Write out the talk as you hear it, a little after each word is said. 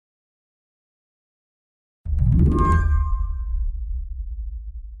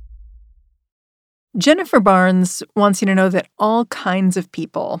Jennifer Barnes wants you to know that all kinds of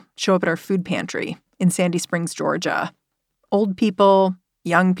people show up at our food pantry in Sandy Springs, Georgia. Old people,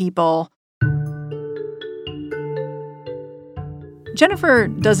 young people. Jennifer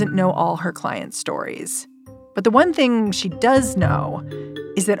doesn't know all her clients' stories, but the one thing she does know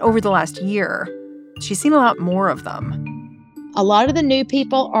is that over the last year, she's seen a lot more of them. A lot of the new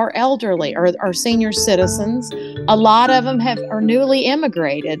people are elderly or are senior citizens. A lot of them are newly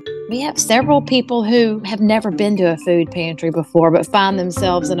immigrated. We have several people who have never been to a food pantry before but find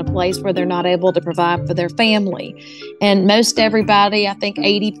themselves in a place where they're not able to provide for their family. And most everybody, I think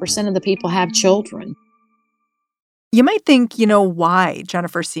 80% of the people have children. You might think you know why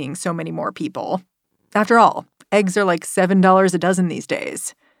Jennifer's seeing so many more people. After all, eggs are like $7 a dozen these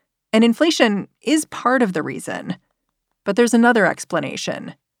days. And inflation is part of the reason. But there's another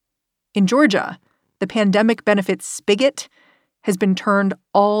explanation. In Georgia, the pandemic benefits spigot has been turned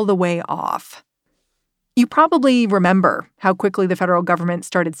all the way off. You probably remember how quickly the federal government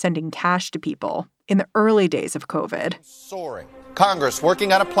started sending cash to people in the early days of COVID. Soaring. Congress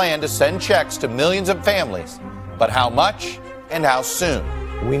working on a plan to send checks to millions of families. But how much and how soon?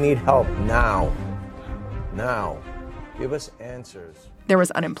 We need help now. Now. Give us answers. There was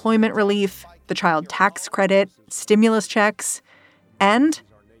unemployment relief, the child tax credit, stimulus checks, and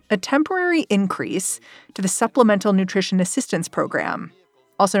a temporary increase to the Supplemental Nutrition Assistance Program,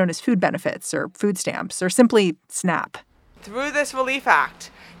 also known as food benefits or food stamps or simply SNAP. Through this Relief Act,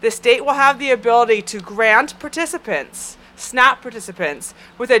 the state will have the ability to grant participants, SNAP participants,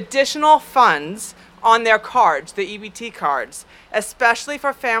 with additional funds on their cards, the EBT cards, especially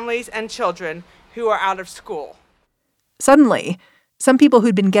for families and children who are out of school. Suddenly, some people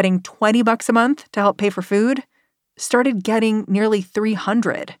who'd been getting $20 a month to help pay for food started getting nearly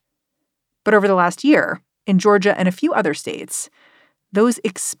 $300. But over the last year, in Georgia and a few other states, those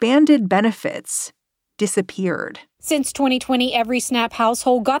expanded benefits disappeared. Since 2020, every SNAP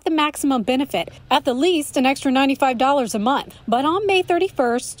household got the maximum benefit, at the least an extra $95 a month. But on May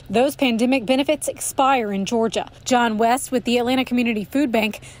 31st, those pandemic benefits expire in Georgia. John West with the Atlanta Community Food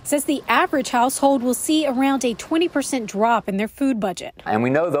Bank says the average household will see around a 20% drop in their food budget. And we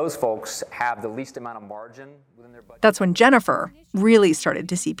know those folks have the least amount of margin within their budget. That's when Jennifer really started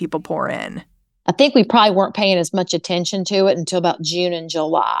to see people pour in. I think we probably weren't paying as much attention to it until about June and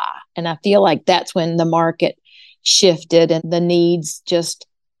July. And I feel like that's when the market shifted and the needs just,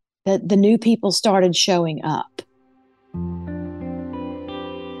 the new people started showing up.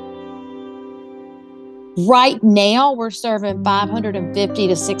 Right now, we're serving 550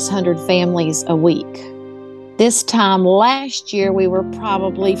 to 600 families a week. This time last year, we were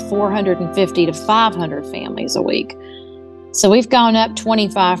probably 450 to 500 families a week. So we've gone up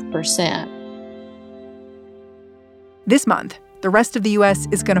 25%. This month, the rest of the U.S.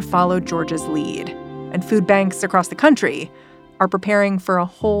 is going to follow Georgia's lead, and food banks across the country are preparing for a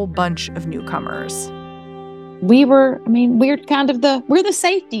whole bunch of newcomers. We're the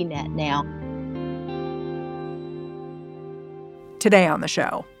safety net now. Today on the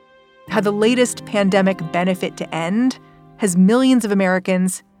show, how the latest pandemic benefit to end has millions of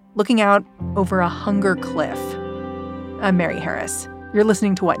Americans looking out over a hunger cliff. I'm Mary Harris. You're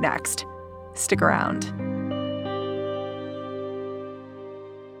listening to What Next? Stick around.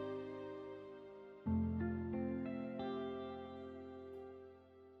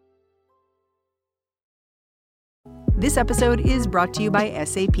 This episode is brought to you by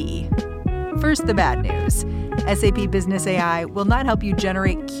SAP. First, the bad news. SAP Business AI will not help you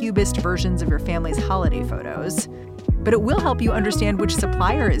generate cubist versions of your family's holiday photos, but it will help you understand which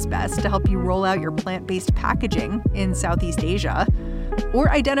supplier is best to help you roll out your plant-based packaging in Southeast Asia,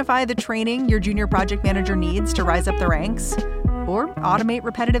 or identify the training your junior project manager needs to rise up the ranks, or automate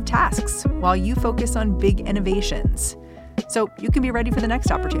repetitive tasks while you focus on big innovations. So you can be ready for the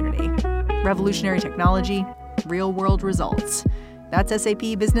next opportunity. Revolutionary technology, real-world results. That's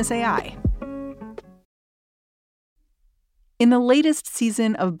SAP Business AI. In the latest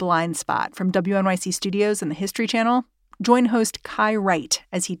season of Blind Spot from WNYC Studios and the History Channel, join host Kai Wright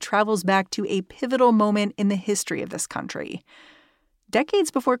as he travels back to a pivotal moment in the history of this country. Decades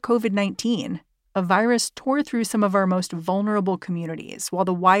before COVID-19, a virus tore through some of our most vulnerable communities while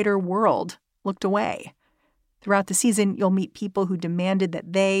the wider world looked away. Throughout the season, you'll meet people who demanded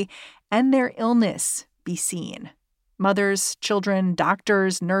that they and their illness be seen. Mothers, children,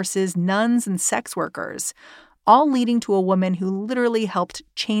 doctors, nurses, nuns, and sex workers, all leading to a woman who literally helped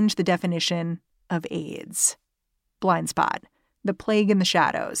change the definition of AIDS. Blind Spot, The Plague in the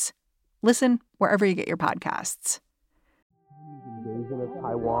Shadows. Listen wherever you get your podcasts. Invasion of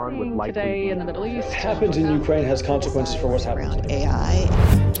Taiwan with likely today in the Middle East. What happens in Ukraine has consequences for what's happening around AI.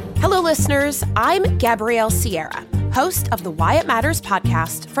 Hello, listeners. I'm Gabrielle Sierra, host of the Why It Matters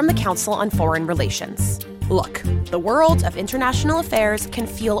podcast from the Council on Foreign Relations. Look, the world of international affairs can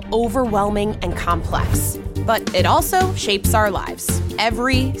feel overwhelming and complex, but it also shapes our lives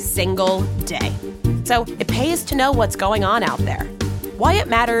every single day. So it pays to know what's going on out there. Why It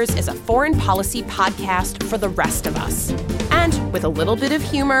Matters is a foreign policy podcast for the rest of us. And with a little bit of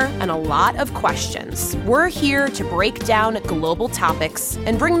humor and a lot of questions, we're here to break down global topics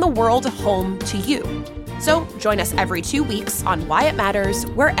and bring the world home to you. So join us every 2 weeks on Why It Matters,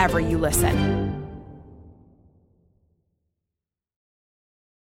 wherever you listen.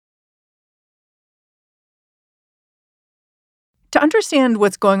 To understand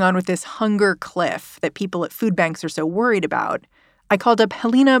what's going on with this hunger cliff that people at food banks are so worried about, I called up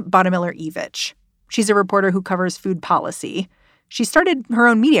Helena Bottomiller-Evich. She's a reporter who covers food policy. She started her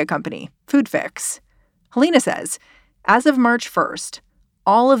own media company, FoodFix. Helena says, as of March 1st,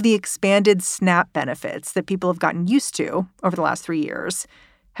 all of the expanded SNAP benefits that people have gotten used to over the last 3 years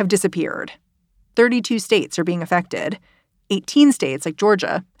have disappeared. 32 states are being affected. 18 states, like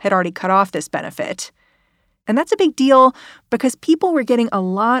Georgia, had already cut off this benefit. And that's a big deal because people were getting a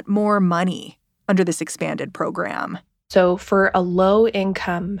lot more money under this expanded program. So for a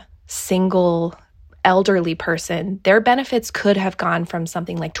low-income, single, elderly person, their benefits could have gone from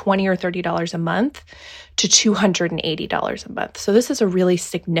something like $20 or $30 a month to $280 a month. So this is a really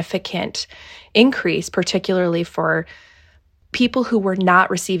significant increase, particularly for people who were not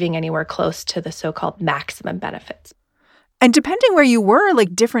receiving anywhere close to the so-called maximum benefits. And depending where you were,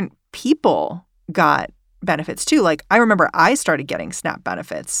 like different people got benefits too. Like I remember I started getting SNAP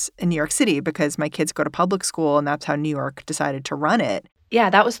benefits in New York City because my kids go to public school and that's how New York decided to run it. Yeah,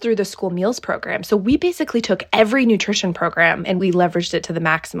 that was through the school meals program. So we basically took every nutrition program and we leveraged it to the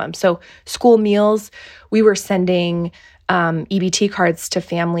maximum. So school meals, we were sending EBT cards to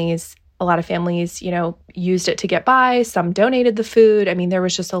families. A lot of families, used it to get by. Some donated the food. I mean, there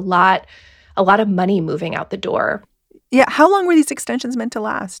was just a lot of money moving out the door. Yeah. How long were these extensions meant to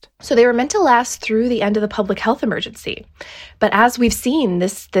last? So they were meant to last through the end of the public health emergency. But as we've seen,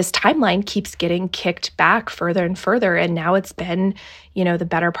 this timeline keeps getting kicked back further and further. And now it's been, the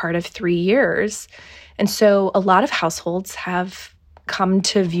better part of 3 years. And so a lot of households have come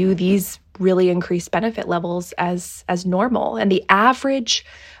to view these really increased benefit levels as normal. And the average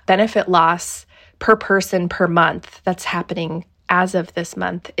benefit loss per person per month that's happening as of this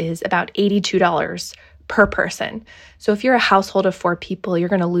month is about $82 per person. So if you're a household of 4 people, you're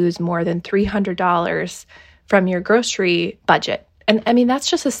going to lose more than $300 from your grocery budget. And I mean, that's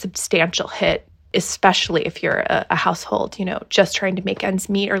just a substantial hit, especially if you're a household, just trying to make ends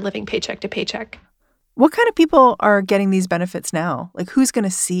meet or living paycheck to paycheck. What kind of people are getting these benefits now? Like who's going to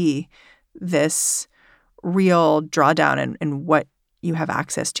see this real drawdown in what you have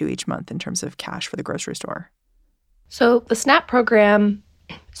access to each month in terms of cash for the grocery store? So the SNAP program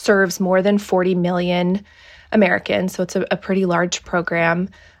serves more than 40 million Americans, so it's a pretty large program.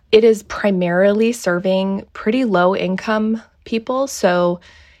 It is primarily serving pretty low-income people. So,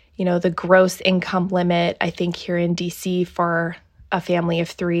 the gross income limit, I think here in D.C. for a family of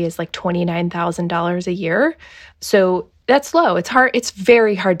 3 is like $29,000 a year. So that's low. It's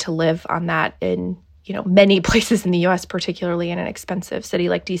very hard to live on that in, many places in the U.S., particularly in an expensive city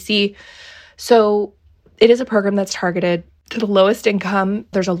like D.C. So it is a program that's targeted to the lowest income.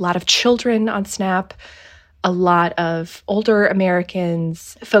 There's a lot of children on SNAP, a lot of older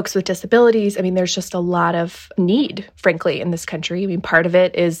Americans, folks with disabilities. I mean, there's just a lot of need, frankly, in this country. I mean, part of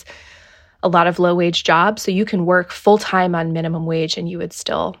it is a lot of low-wage jobs. So you can work full-time on minimum wage and you would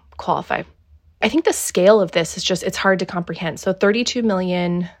still qualify. I think the scale of this is it's hard to comprehend. So 32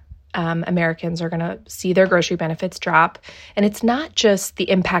 million Americans are going to see their grocery benefits drop. And it's not just the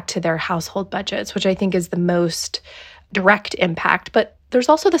impact to their household budgets, which I think is the most direct impact, but there's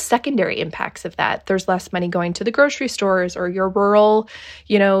also the secondary impacts of that. There's less money going to the grocery stores or your rural,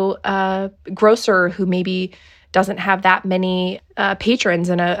 grocer who maybe doesn't have that many patrons,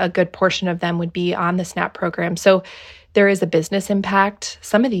 and a good portion of them would be on the SNAP program. So there is a business impact.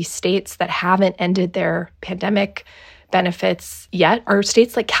 Some of these states that haven't ended their pandemic benefits yet are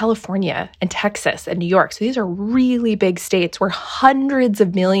states like California and Texas and New York. So these are really big states where hundreds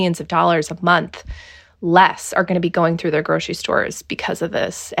of millions of dollars a month less are going to be going through their grocery stores because of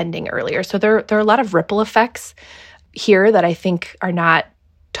this ending earlier. So there are a lot of ripple effects here that I think are not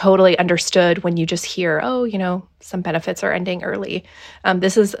totally understood when you just hear, some benefits are ending early.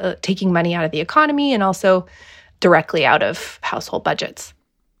 This is taking money out of the economy and also directly out of household budgets.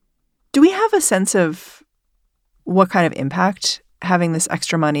 Do we have a sense of what kind of impact having this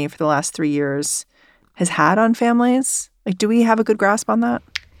extra money for the last 3 years has had on families? Like, do we have a good grasp on that?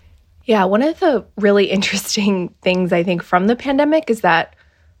 Yeah, one of the really interesting things I think from the pandemic is that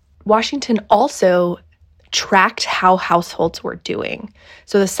Washington also tracked how households were doing.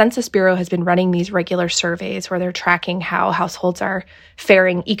 So the Census Bureau has been running these regular surveys where they're tracking how households are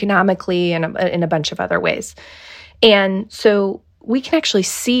faring economically and in a bunch of other ways. And so we can actually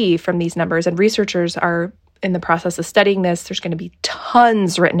see from these numbers, and researchers are in the process of studying this. There's going to be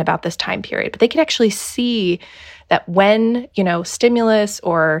tons written about this time period, but they can actually see that when, stimulus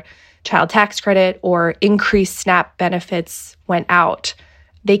or child tax credit or increased SNAP benefits went out,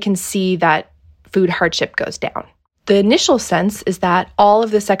 they can see that food hardship goes down. The initial sense is that all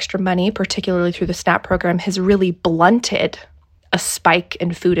of this extra money, particularly through the SNAP program, has really blunted a spike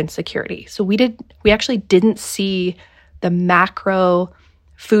in food insecurity. So we actually didn't see the macro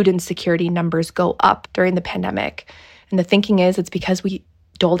food insecurity numbers go up during the pandemic. And the thinking is it's because we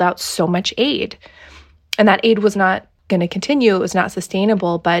doled out so much aid. And that aid was not going to continue. It was not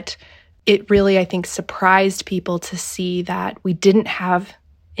sustainable. But it really, I think, surprised people to see that we didn't have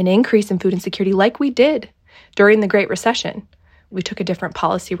an increase in food insecurity like we did during the Great Recession. We took a different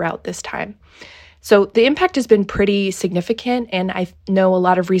policy route this time. So the impact has been pretty significant. And I know a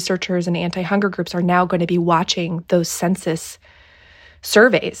lot of researchers and anti-hunger groups are now going to be watching those census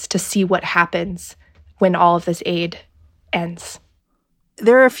surveys to see what happens when all of this aid ends.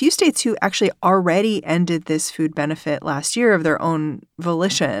 There are a few states who actually already ended this food benefit last year of their own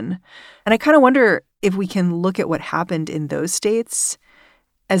volition. And I kind of wonder if we can look at what happened in those states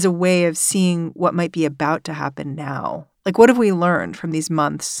as a way of seeing what might be about to happen now. Like, what have we learned from these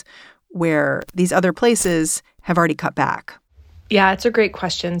months where these other places have already cut back? Yeah, it's a great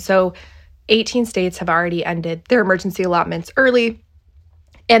question. So 18 states have already ended their emergency allotments early.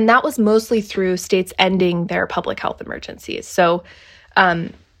 And that was mostly through states ending their public health emergencies. So there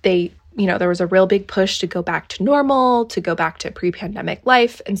was a real big push to go back to normal, to go back to pre-pandemic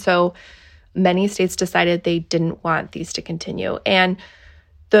life. And so many states decided they didn't want these to continue. And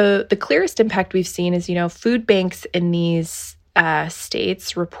the clearest impact we've seen is, food banks in these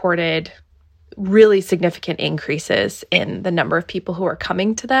states reported really significant increases in the number of people who are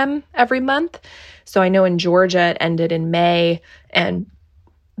coming to them every month. So I know in Georgia it ended in May, and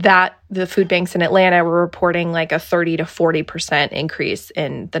that the food banks in Atlanta were reporting like a 30 to 40% increase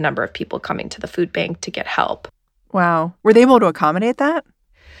in the number of people coming to the food bank to get help. Wow. Were they able to accommodate that?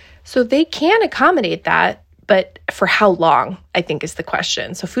 So they can accommodate that, but for how long, I think, is the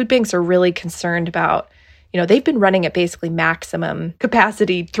question. So food banks are really concerned about, they've been running at basically maximum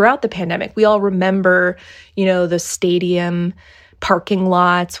capacity throughout the pandemic. We all remember, the stadium parking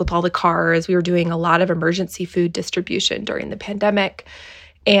lots with all the cars. We were doing a lot of emergency food distribution during the pandemic.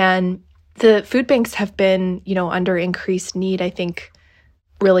 And the food banks have been, under increased need, I think,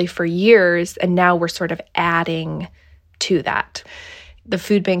 really for years. And now we're sort of adding to that. The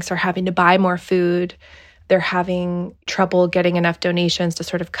food banks are having to buy more food. They're having trouble getting enough donations to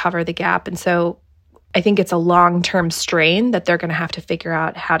sort of cover the gap. And so I think it's a long-term strain that they're going to have to figure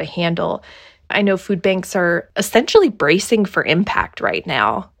out how to handle. I know food banks are essentially bracing for impact right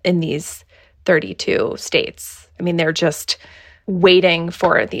now in these 32 states. I mean, they're just waiting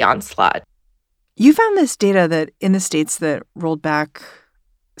for the onslaught. You found this data that in the states that rolled back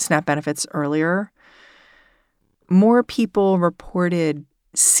SNAP benefits earlier, more people reported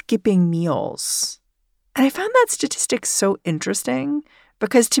skipping meals. And I found that statistic so interesting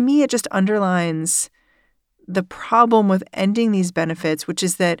because to me, it just underlines the problem with ending these benefits, which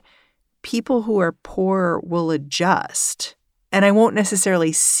is that people who are poor will adjust. And I won't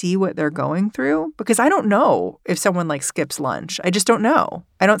necessarily see what they're going through because I don't know if someone skips lunch. I just don't know.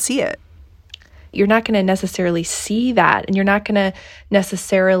 I don't see it. You're not going to necessarily see that. And you're not going to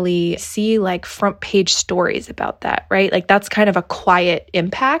necessarily see front page stories about that, right? That's kind of a quiet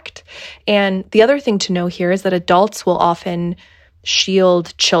impact. And the other thing to know here is that adults will often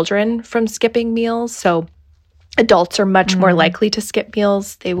shield children from skipping meals. So adults are much more likely to skip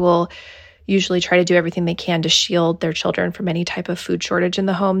meals. They will usually try to do everything they can to shield their children from any type of food shortage in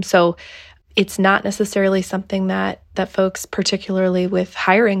the home. So it's not necessarily something that folks, particularly with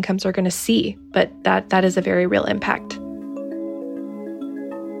higher incomes, are going to see, but that is a very real impact.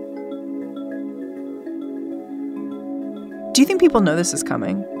 Do you think people know this is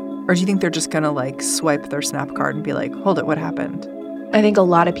coming? Or do you think they're just going to swipe their SNAP card and be like, hold it, what happened? I think a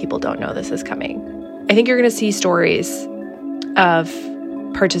lot of people don't know this is coming. I think you're going to see stories of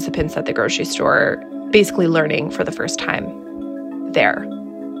participants at the grocery store basically learning for the first time there.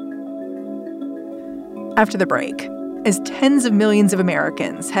 After the break, as tens of millions of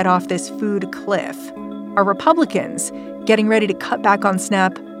Americans head off this food cliff, Are Republicans getting ready to cut back on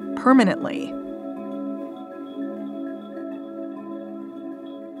SNAP permanently?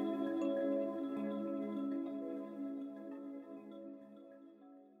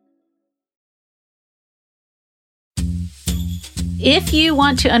 If you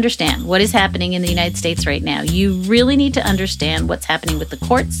want to understand what is happening in the United States right now, you really need to understand what's happening with the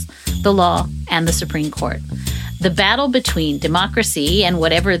courts, the law, and the Supreme Court. The battle between democracy and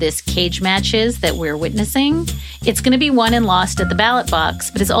whatever this cage match is that we're witnessing, it's going to be won and lost at the ballot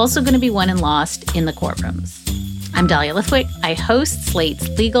box, but it's also going to be won and lost in the courtrooms. I'm Dahlia Lithwick. I host Slate's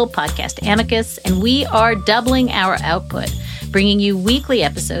legal podcast Amicus, and we are doubling our output, bringing you weekly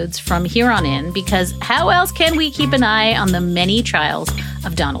episodes from here on in, because how else can we keep an eye on the many trials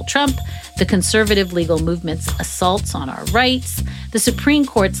of Donald Trump, the conservative legal movement's assaults on our rights, the Supreme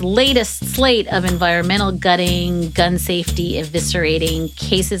Court's latest slate of environmental gutting, gun safety eviscerating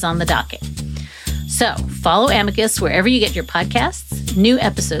cases on the docket. So follow Amicus wherever you get your podcasts. New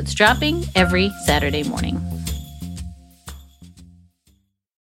episodes dropping every Saturday morning.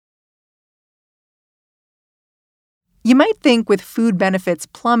 You might think with food benefits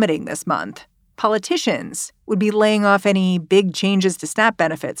plummeting this month, politicians would be laying off any big changes to SNAP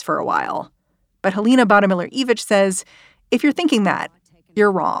benefits for a while. But Helena Bottomiller-Evich says, if you're thinking that,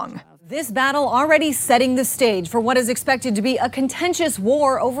 you're wrong. This battle already setting the stage for what is expected to be a contentious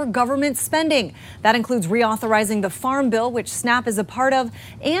war over government spending. That includes reauthorizing the Farm Bill, which SNAP is a part of,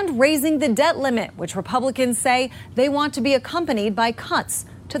 and raising the debt limit, which Republicans say they want to be accompanied by cuts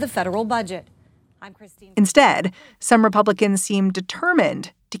to the federal budget. I'm Christine. Instead, some Republicans seem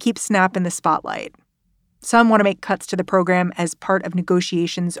determined to keep SNAP in the spotlight. Some want to make cuts to the program as part of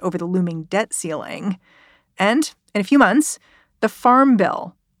negotiations over the looming debt ceiling. And in a few months, the Farm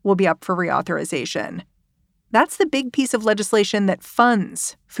Bill will be up for reauthorization. That's the big piece of legislation that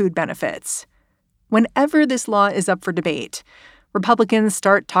funds food benefits. Whenever this law is up for debate, Republicans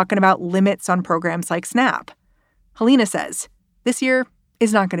start talking about limits on programs like SNAP. Helena says this year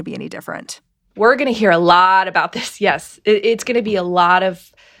is not going to be any different. We're going to hear a lot about this. Yes, it's going to be a lot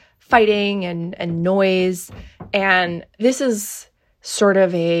of fighting and noise. And this is sort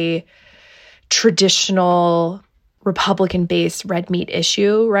of a traditional Republican-based red meat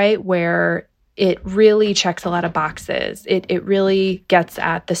issue, right, where it really checks a lot of boxes. It really gets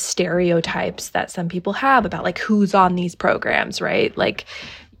at the stereotypes that some people have about, like, who's on these programs, right? Like,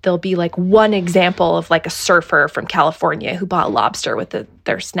 there'll be, like, one example of, like, a surfer from California who bought lobster with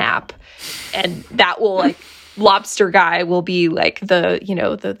their SNAP. And that will, like, lobster guy will be, like,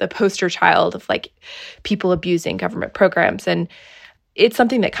 the poster child of, like, people abusing government programs. And it's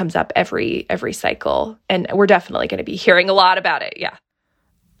something that comes up every cycle. And we're definitely going to be hearing a lot about it. Yeah.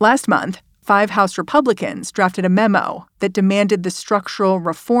 Last month, 5 House Republicans drafted a memo that demanded the structural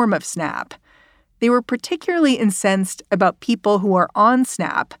reform of SNAP. They were particularly incensed about people who are on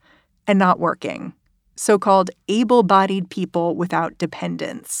SNAP and not working, so-called able-bodied people without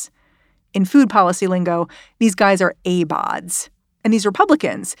dependents. In food policy lingo, these guys are ABODs. And these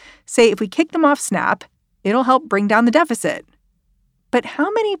Republicans say if we kick them off SNAP, it'll help bring down the deficit. But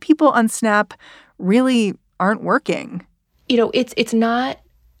how many people on SNAP really aren't working? You know, it's not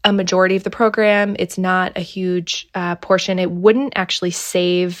a majority of the program. It's not a huge portion. It wouldn't actually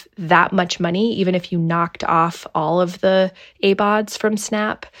save that much money, even if you knocked off all of the ABODs from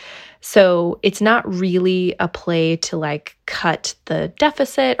SNAP. So it's not really a play to, like, cut the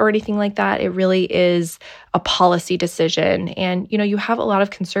deficit or anything like that. It really is a policy decision. And, you know, you have a lot of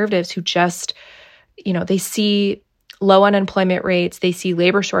conservatives who just, you know, they see low unemployment rates, they see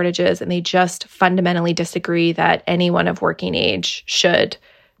labor shortages, and they just fundamentally disagree that anyone of working age should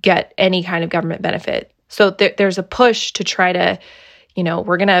get any kind of government benefit. So there's a push to try to, you know,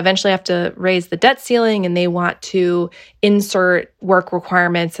 we're going to eventually have to raise the debt ceiling, and they want to insert work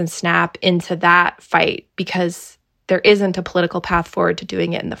requirements and SNAP into that fight because there isn't a political path forward to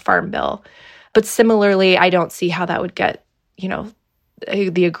doing it in the Farm Bill. But similarly, I don't see how that would get, you know,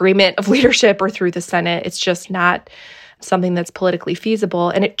 the agreement of leadership or through the Senate. It's just not something that's politically feasible.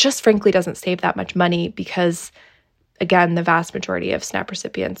 And it just frankly doesn't save that much money because, again, the vast majority of SNAP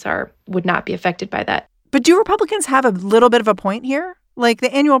recipients would not be affected by that. But do Republicans have a little bit of a point here? Like,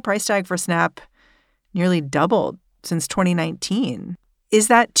 the annual price tag for SNAP nearly doubled since 2019. Is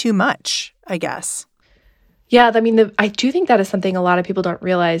that too much, I guess? Yeah, I mean, I do think that is something a lot of people don't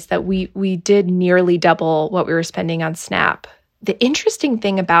realize, that we did nearly double what we were spending on SNAP. The interesting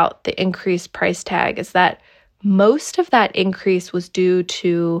thing about the increased price tag is that most of that increase was due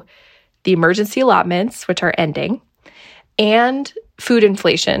to the emergency allotments, which are ending, and food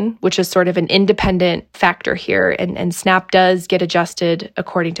inflation, which is sort of an independent factor here. And SNAP does get adjusted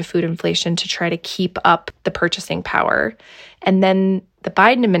according to food inflation to try to keep up the purchasing power. And then the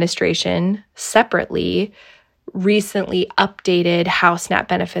Biden administration separately recently updated how SNAP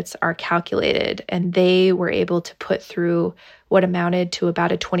benefits are calculated. And they were able to put through what amounted to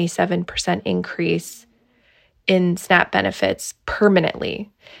about a 27% increase in SNAP benefits permanently.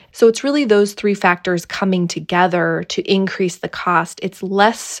 So it's really those three factors coming together to increase the cost. It's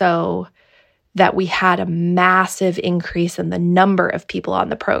less so that we had a massive increase in the number of people on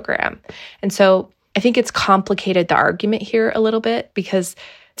the program. And so I think it's complicated the argument here a little bit, because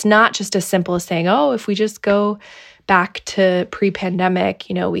it's not just as simple as saying, oh, if we just go back to pre-pandemic,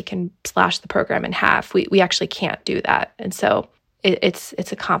 we can slash the program in half. We actually can't do that. And so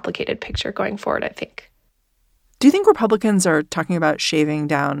it's a complicated picture going forward, I think. Do you think Republicans are talking about shaving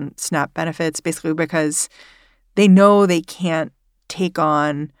down SNAP benefits basically because they know they can't take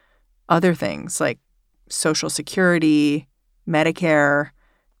on other things like Social Security, Medicare,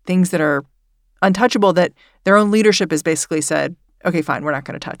 things that are untouchable, that their own leadership has basically said, okay, fine, we're not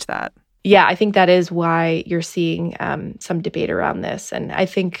going to touch that? Yeah, I think that is why you're seeing some debate around this. And I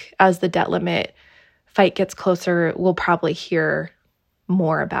think as the debt limit fight gets closer, we'll probably hear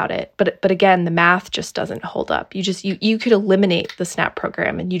more about it. But again, the math just doesn't hold up. You could eliminate the SNAP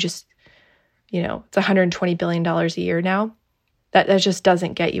program and it's $120 billion a year now. That just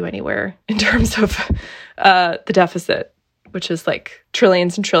doesn't get you anywhere in terms of the deficit, which is like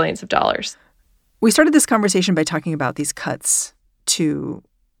trillions and trillions of dollars. We started this conversation by talking about these cuts to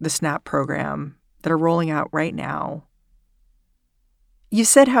the SNAP program that are rolling out right now. You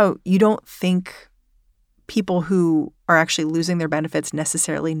said how you don't think people who are actually losing their benefits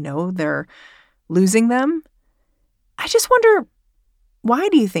necessarily know they're losing them. I just wonder, why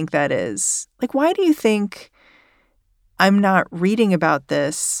do you think that is? Like, why do you think I'm not reading about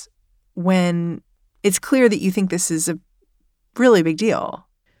this when it's clear that you think this is a really big deal?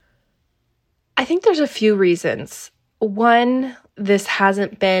 I think there's a few reasons. One, this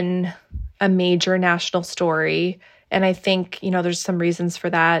hasn't been a major national story. And I think, there's some reasons for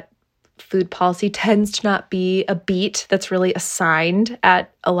that. Food policy tends to not be a beat that's really assigned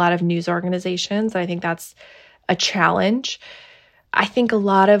at a lot of news organizations. I think that's a challenge. I think a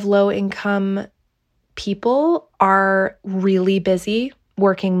lot of low-income people are really busy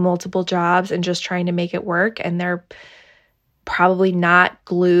working multiple jobs and just trying to make it work. And they're probably not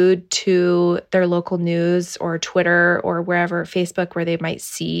glued to their local news or Twitter or wherever, Facebook, where they might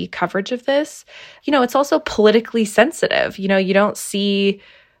see coverage of this. It's also politically sensitive. You don't see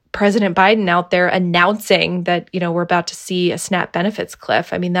President Biden out there announcing that, we're about to see a SNAP benefits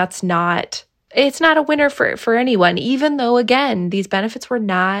cliff. I mean, it's not a winner for anyone, even though, again, these benefits were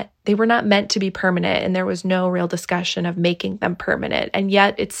not meant to be permanent, and there was no real discussion of making them permanent. And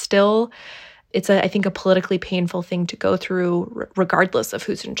yet I think, a politically painful thing to go through, regardless of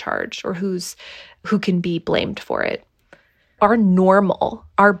who's in charge or who can be blamed for it. Our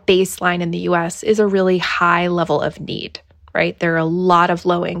baseline in the U.S. is a really high level of need, right? There are a lot of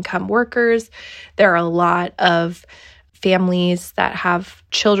low-income workers. There are a lot of families that have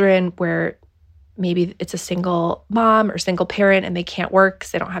children where maybe it's a single mom or single parent and they can't work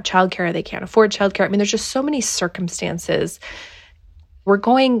because they don't have childcare, they can't afford childcare. I mean, there's just so many circumstances. We're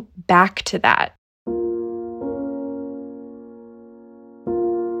going back to that.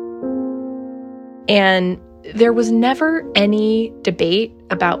 And there was never any debate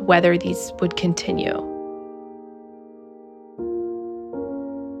about whether these would continue.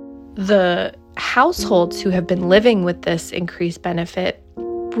 The households who have been living with this increased benefit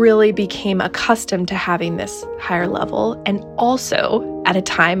really became accustomed to having this higher level. And also, at a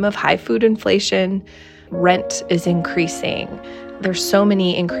time of high food inflation, rent is increasing. There's so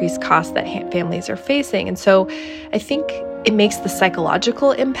many increased costs that families are facing. And so I think it makes the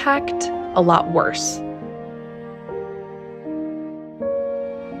psychological impact a lot worse.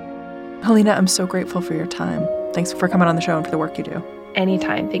 Helena, I'm so grateful for your time. Thanks for coming on the show and for the work you do.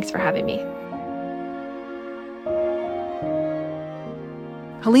 Anytime. Thanks for having me.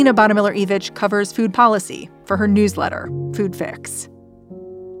 Helena Bottomiller-Evich covers food policy for her newsletter, Food Fix.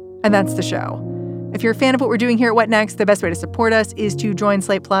 And that's the show. If you're a fan of what we're doing here at What Next, the best way to support us is to join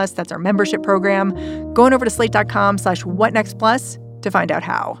Slate Plus. That's our membership program. Go on over to slate.com/whatnextplus to find out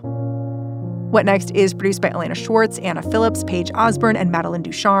how. What Next is produced by Elena Schwartz, Anna Phillips, Paige Osborne, and Madeline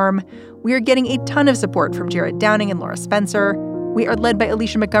Ducharme. We are getting a ton of support from Jared Downing and Laura Spencer. We are led by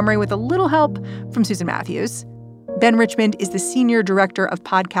Alicia Montgomery with a little help from Susan Matthews. Ben Richmond is the Senior Director of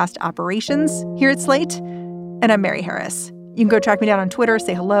Podcast Operations here at Slate. And I'm Mary Harris. You can go track me down on Twitter.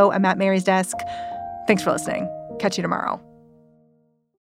 Say hello. I'm at Mary's desk. Thanks for listening. Catch you tomorrow.